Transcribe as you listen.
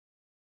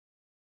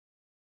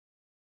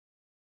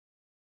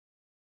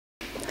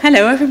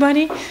Hello,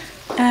 everybody.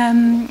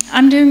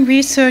 I'm doing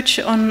research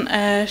on,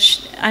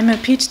 I'm a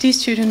PhD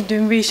student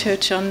doing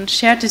research on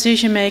shared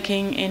decision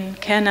making in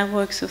care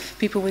networks of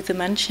people with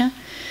dementia.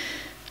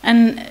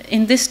 And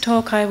in this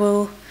talk I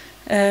will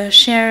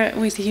share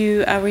with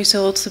you our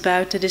results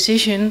about the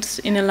decisions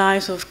in the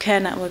lives of care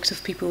networks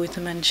of people with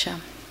dementia.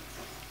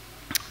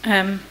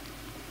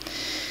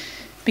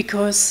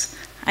 Because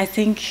I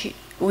think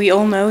we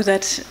all know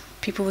that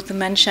people with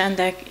dementia and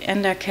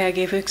their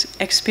caregivers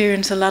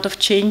experience a lot of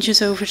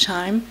changes over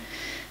time.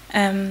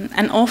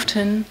 And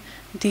often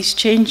these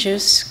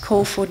changes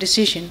call for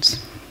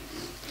decisions.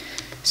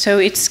 So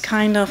it's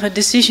kind of a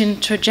decision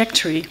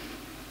trajectory.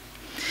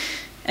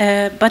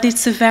 But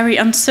it's a very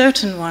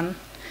uncertain one.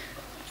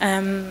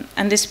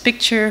 And this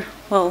picture,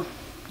 well,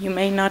 you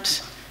may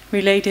not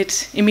relate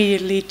it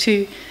immediately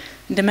to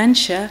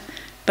dementia,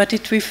 but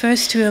it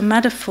refers to a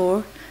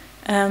metaphor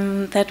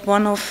that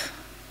one of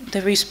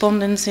the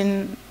respondents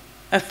in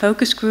a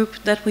focus group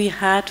that we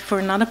had for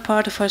another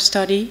part of our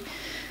study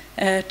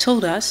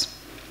told us.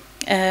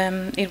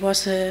 It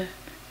was a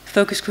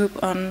focus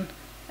group on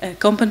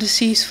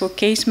competencies for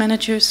case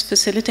managers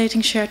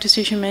facilitating shared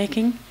decision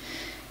making.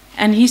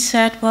 And he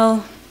said,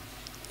 well,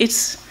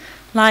 it's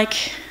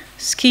like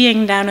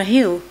skiing down a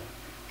hill.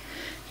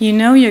 You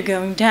know you're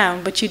going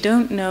down, but you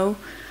don't know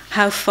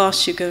how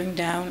fast you're going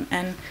down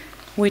and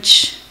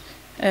which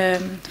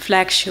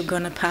flags you're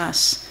going to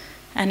pass.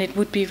 And it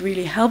would be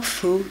really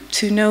helpful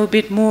to know a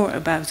bit more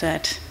about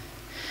that.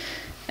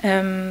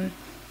 And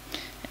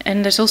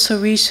there's also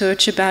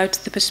research about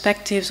the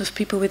perspectives of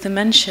people with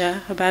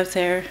dementia, about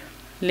their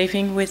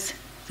living with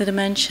the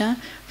dementia,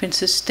 for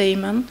instance,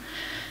 Steeman.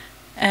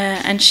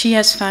 And she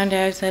has found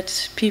out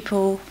that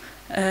people,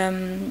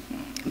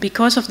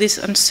 because of this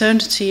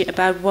uncertainty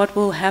about what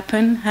will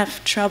happen,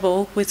 have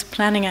trouble with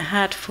planning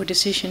ahead for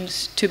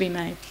decisions to be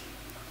made.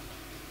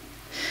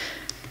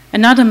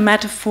 Another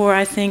metaphor,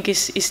 I think,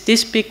 is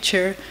this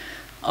picture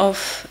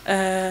of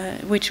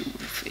which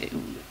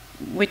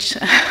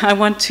I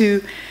want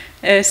to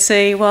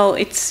say, well,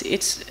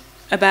 it's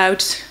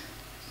about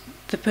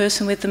the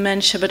person with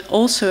dementia, but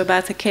also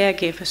about the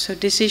caregiver. So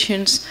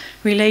decisions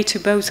relate to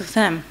both of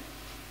them.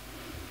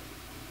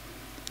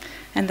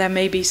 And there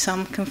may be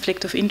some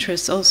conflict of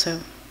interest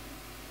also.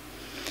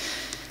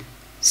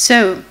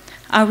 So,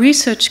 our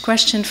research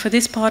question for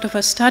this part of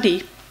our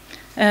study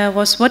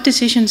was what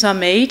decisions are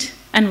made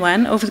and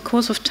when, over the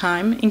course of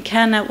time, in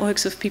care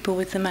networks of people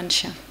with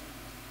dementia.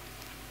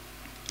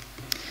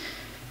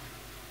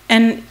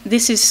 And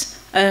this is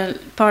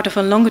part of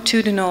a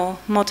longitudinal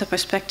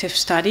multi-perspective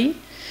study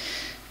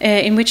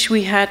in which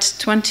we had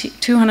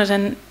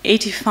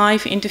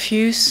 285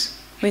 interviews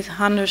with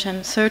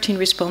 113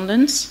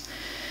 respondents.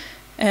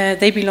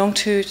 They belong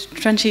to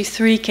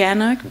 23 care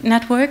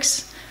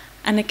networks,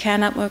 and the care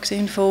networks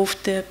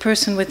involved the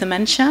person with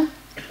dementia,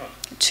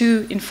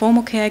 2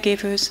 informal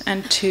caregivers,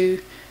 and 2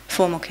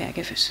 formal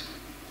caregivers.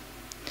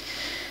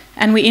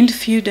 And we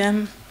interviewed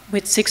them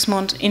with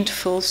 6-month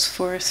intervals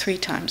for 3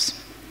 times.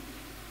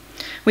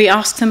 We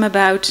asked them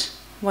about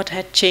what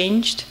had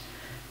changed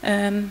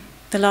the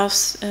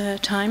last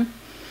time.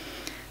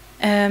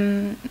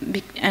 And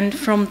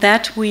from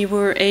that we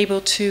were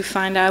able to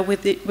find out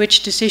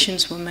which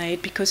decisions were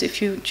made, because if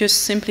you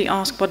just simply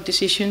ask what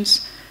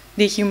decisions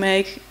did you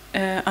make,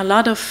 a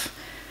lot of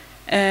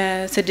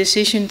the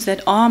decisions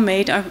that are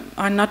made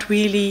are not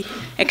really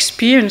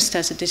experienced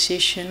as a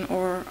decision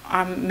or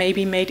are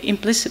maybe made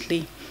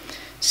implicitly.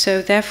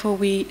 So therefore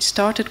we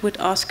started with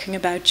asking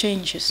about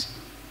changes.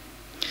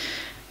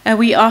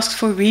 We asked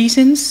for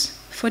reasons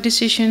for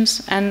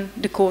decisions and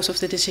the course of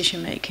the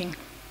decision making.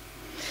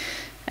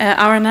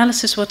 Our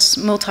analysis was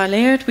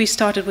multi-layered. We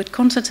started with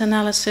content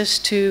analysis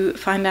to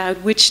find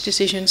out which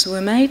decisions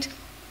were made.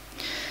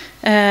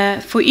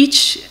 For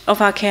each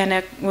of our care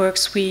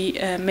networks, we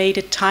made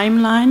a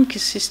timeline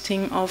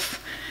consisting of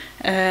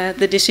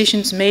the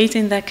decisions made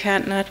in that care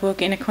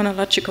network in a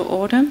chronological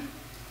order.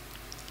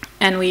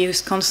 And we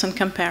used constant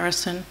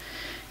comparison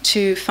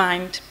to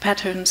find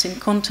patterns in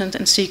content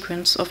and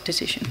sequence of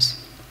decisions.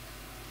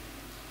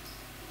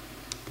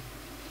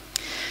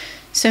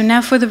 So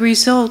now for the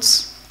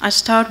results, I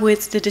start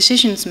with the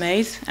decisions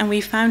made, and we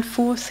found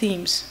 4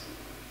 themes.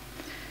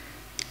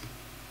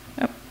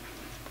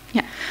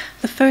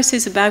 The first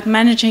is about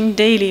managing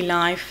daily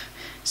life.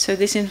 So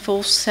this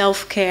involves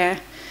self-care.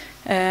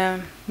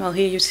 Well,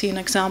 here you see an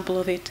example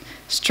of it.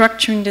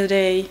 Structuring the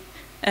day,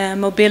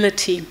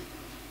 mobility,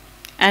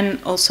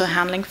 and also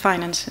handling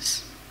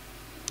finances.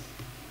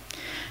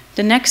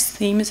 The next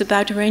theme is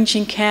about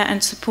arranging care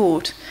and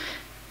support.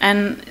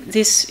 And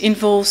this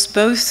involves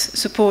both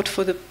support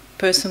for the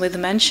person with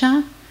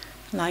dementia,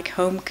 like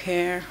home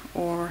care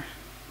or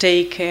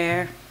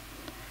daycare,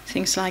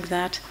 things like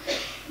that,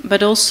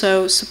 but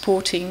also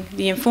supporting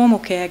the informal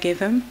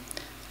caregiver,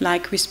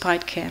 like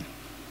respite care.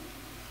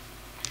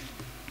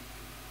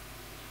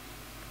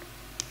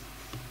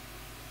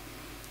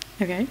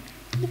 Okay.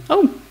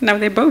 Oh, now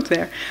they're both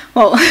there.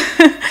 Well,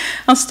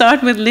 I'll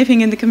start with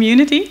living in the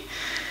community,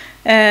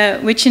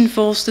 which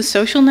involves the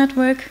social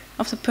network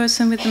of the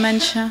person with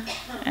dementia,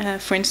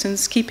 for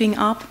instance, keeping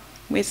up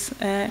with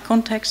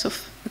contacts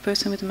of the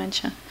person with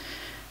dementia,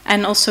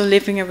 and also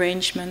living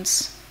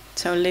arrangements,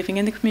 so living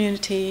in the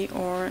community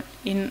or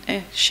in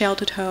a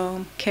sheltered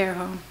home, care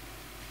home.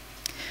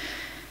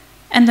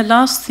 And the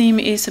last theme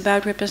is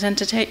about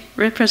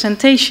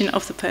representation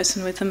of the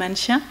person with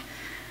dementia,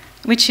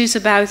 which is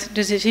about the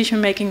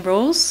decision-making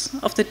roles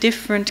of the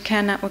different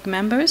care network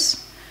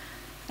members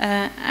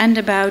and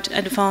about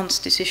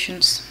advanced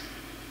decisions.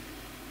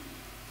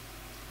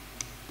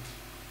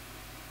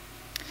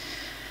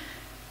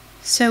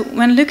 So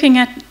when looking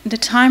at the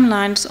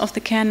timelines of the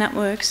care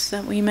networks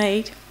that we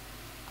made,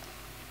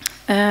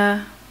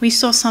 we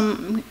saw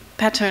some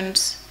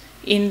patterns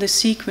in the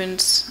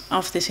sequence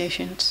of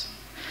decisions.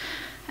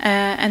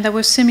 And there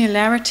were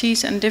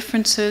similarities and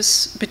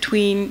differences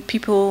between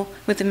people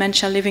with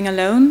dementia living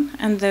alone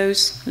and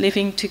those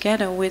living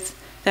together with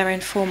their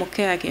informal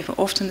caregiver,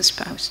 often the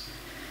spouse.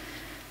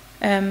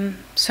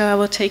 So I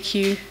will take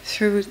you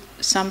through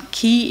some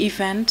key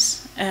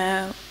events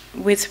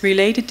with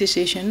related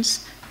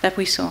decisions that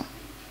we saw.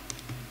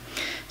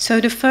 So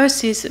the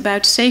first is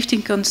about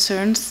safety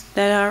concerns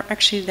that are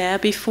actually there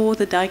before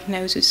the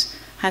diagnosis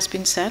has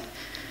been set.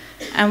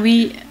 And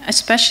we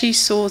especially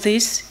saw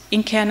this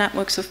in care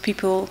networks of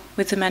people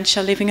with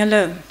dementia living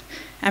alone.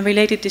 And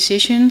related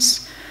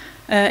decisions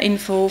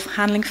involve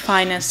handling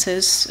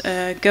finances,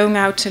 going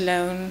out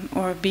alone,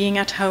 or being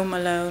at home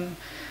alone,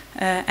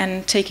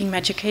 and taking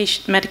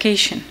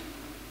medication.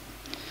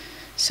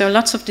 So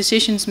lots of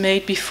decisions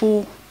made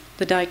before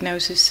the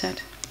diagnosis is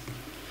set.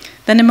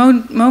 Then the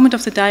moment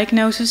of the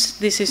diagnosis,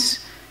 this is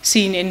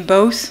seen in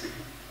both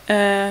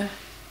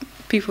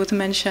people with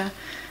dementia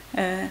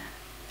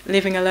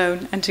living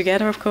alone and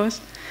together, of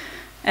course.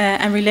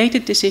 And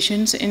related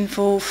decisions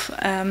involve,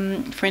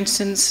 for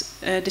instance,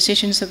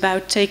 decisions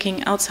about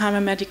taking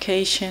Alzheimer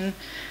medication,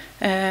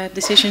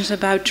 decisions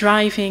about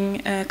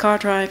driving, car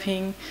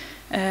driving,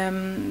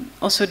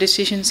 also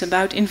decisions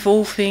about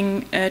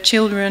involving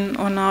children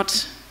or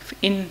not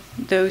in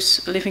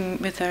those living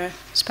with their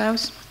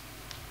spouse.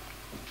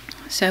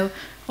 So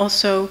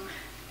also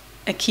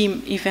a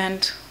key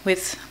event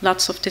with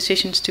lots of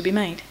decisions to be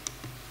made.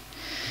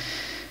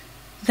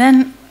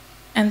 Then,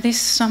 and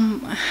this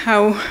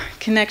somehow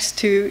connects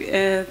to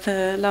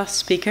the last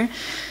speaker,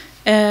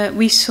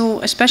 we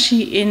saw,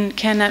 especially in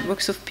care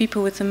networks of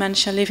people with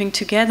dementia living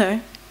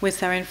together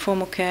with their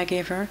informal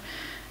caregiver,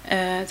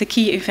 the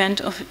key event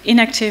of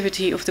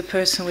inactivity of the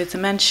person with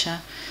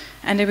dementia.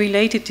 And the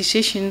related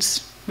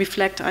decisions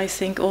reflect, I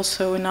think,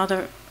 also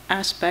another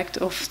aspect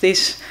of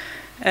this,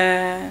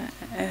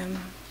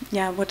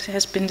 what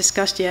has been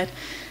discussed yet.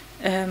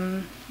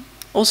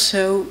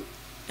 Also,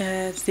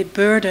 the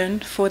burden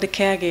for the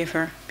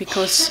caregiver,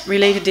 because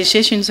related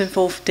decisions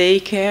involve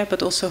daycare,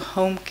 but also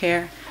home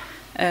care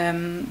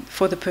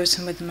for the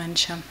person with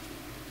dementia.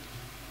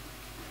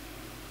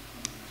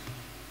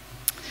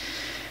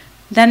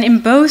 Then in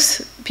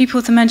both people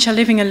with dementia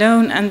living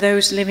alone and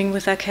those living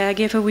with their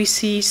caregiver, we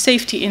see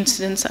safety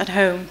incidents at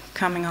home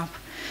coming up.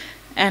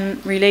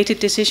 And related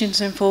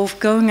decisions involve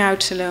going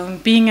out alone,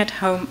 being at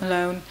home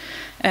alone,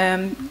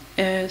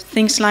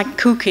 things like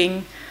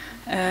cooking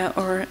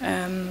or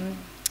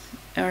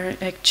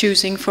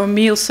choosing for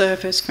meal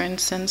service, for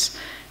instance,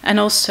 and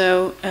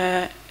also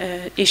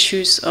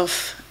issues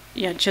of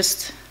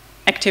just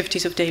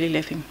activities of daily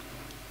living.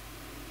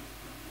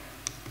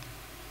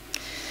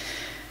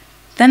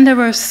 Then there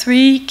were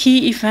three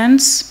key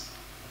events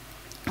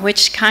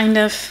which kind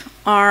of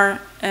are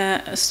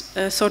a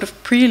sort of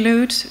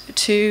prelude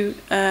to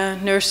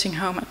nursing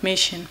home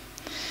admission.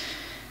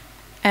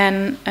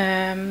 And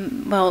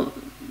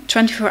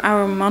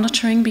 24-hour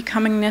monitoring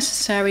becoming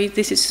necessary.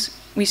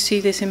 We see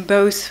this in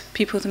both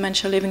people with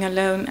dementia living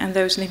alone and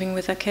those living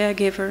with a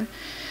caregiver.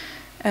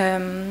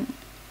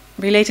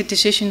 Related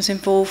decisions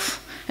involve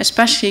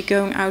especially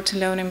going out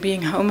alone and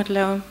being home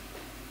alone.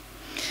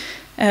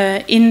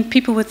 In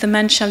people with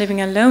dementia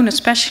living alone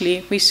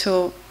especially, we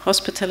saw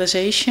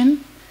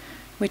hospitalization,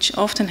 which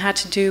often had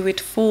to do with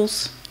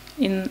falls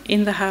in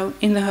the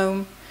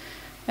home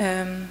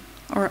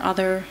or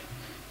other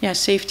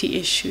safety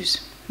issues,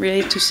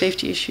 related to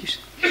safety issues.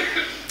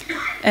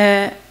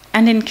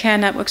 And in care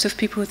networks of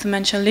people with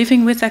dementia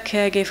living with their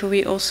caregiver,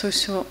 we also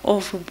saw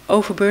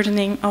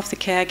overburdening of the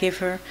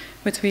caregiver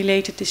with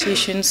related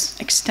decisions,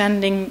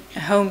 extending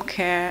home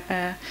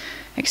care,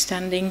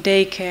 extending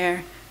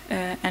daycare,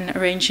 and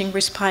arranging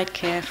respite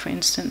care, for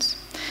instance.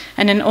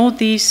 And in all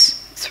these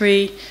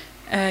three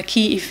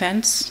key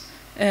events,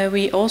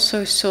 we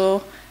also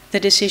saw the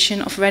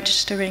decision of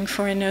registering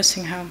for a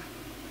nursing home.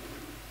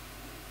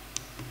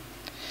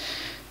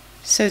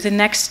 So the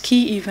next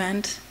key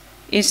event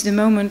is the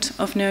moment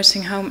of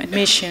nursing home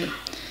admission.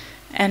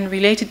 And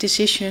related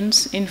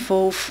decisions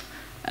involve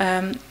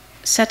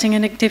setting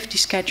an activity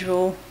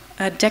schedule,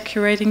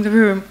 decorating the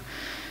room,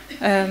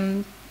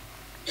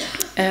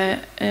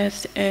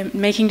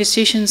 making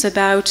decisions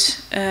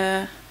about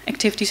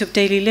activities of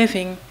daily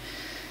living,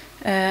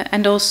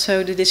 and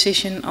also the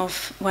decision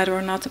of whether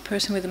or not the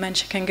person with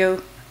dementia can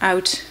go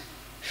out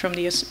from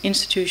the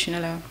institution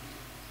alone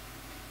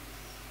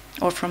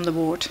or from the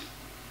ward.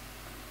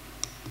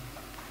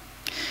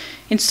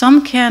 In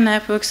some care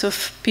networks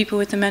of people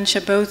with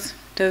dementia, both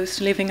those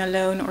living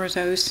alone or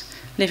those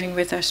living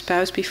with their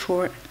spouse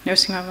before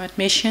nursing home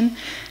admission,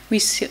 we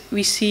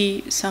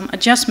see some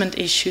adjustment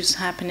issues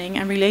happening,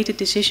 and related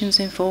decisions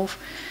involve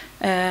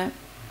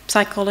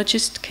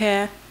psychologist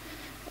care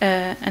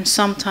and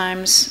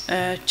sometimes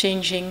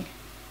changing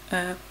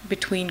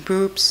between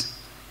groups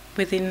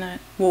within a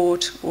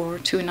ward or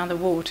to another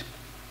ward.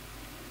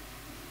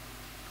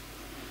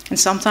 And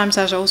sometimes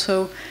there's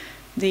also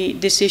the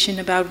decision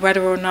about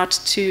whether or not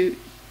to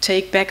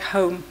take back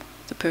home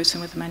the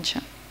person with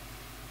dementia.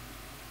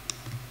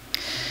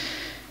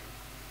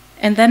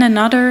 And then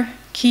another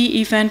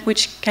key event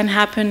which can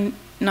happen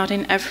not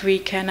in every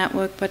care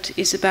network, but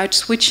is about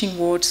switching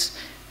wards.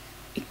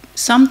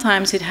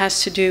 Sometimes it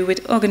has to do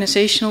with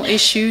organizational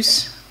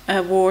issues,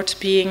 a ward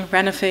being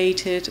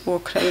renovated or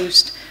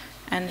closed,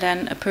 and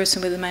then a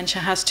person with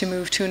dementia has to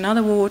move to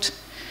another ward.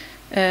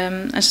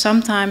 And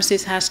sometimes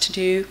this has to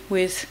do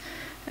with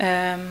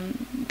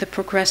the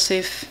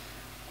progressive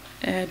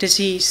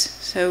disease.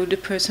 So the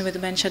person with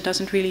dementia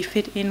doesn't really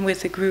fit in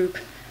with the group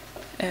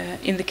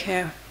in the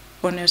care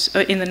or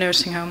in the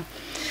nursing home.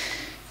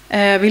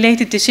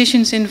 Related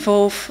decisions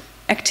involve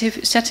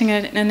setting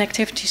an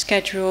activity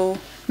schedule,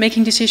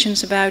 making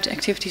decisions about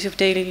activities of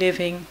daily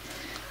living,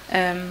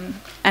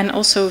 and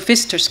also a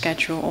visitor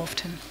schedule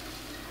often.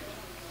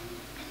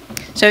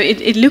 So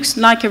it looks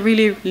like a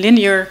really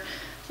linear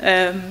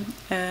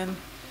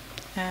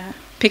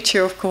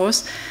picture, of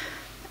course.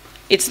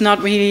 It's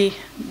not really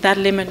that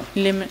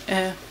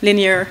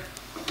linear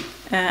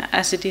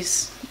as it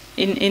is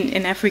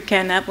in every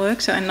care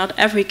network. So, and not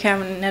every care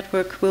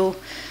network will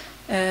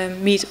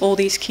meet all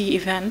these key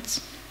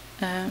events.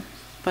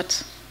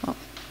 But, well.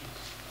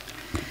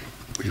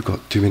 We've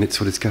got 2 minutes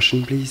for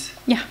discussion, please.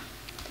 Yeah.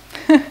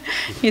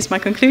 Here's my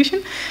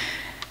conclusion.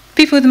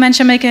 People with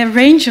dementia make a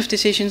range of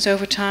decisions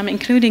over time,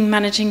 including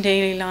managing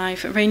daily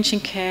life, arranging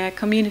care,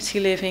 community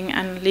living,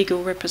 and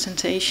legal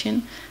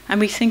representation. And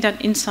we think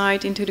that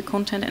insight into the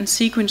content and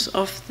sequence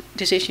of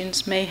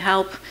decisions may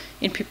help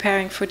in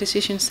preparing for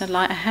decisions that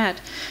lie ahead.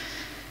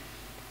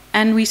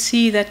 And we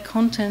see that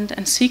content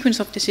and sequence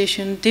of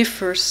decision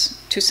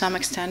differs to some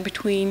extent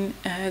between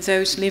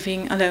those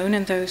living alone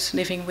and those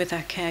living with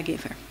a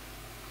caregiver.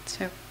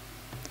 So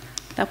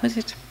that was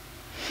it.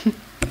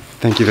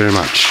 Thank you very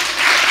much.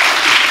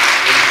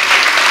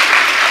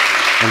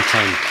 On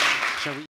time.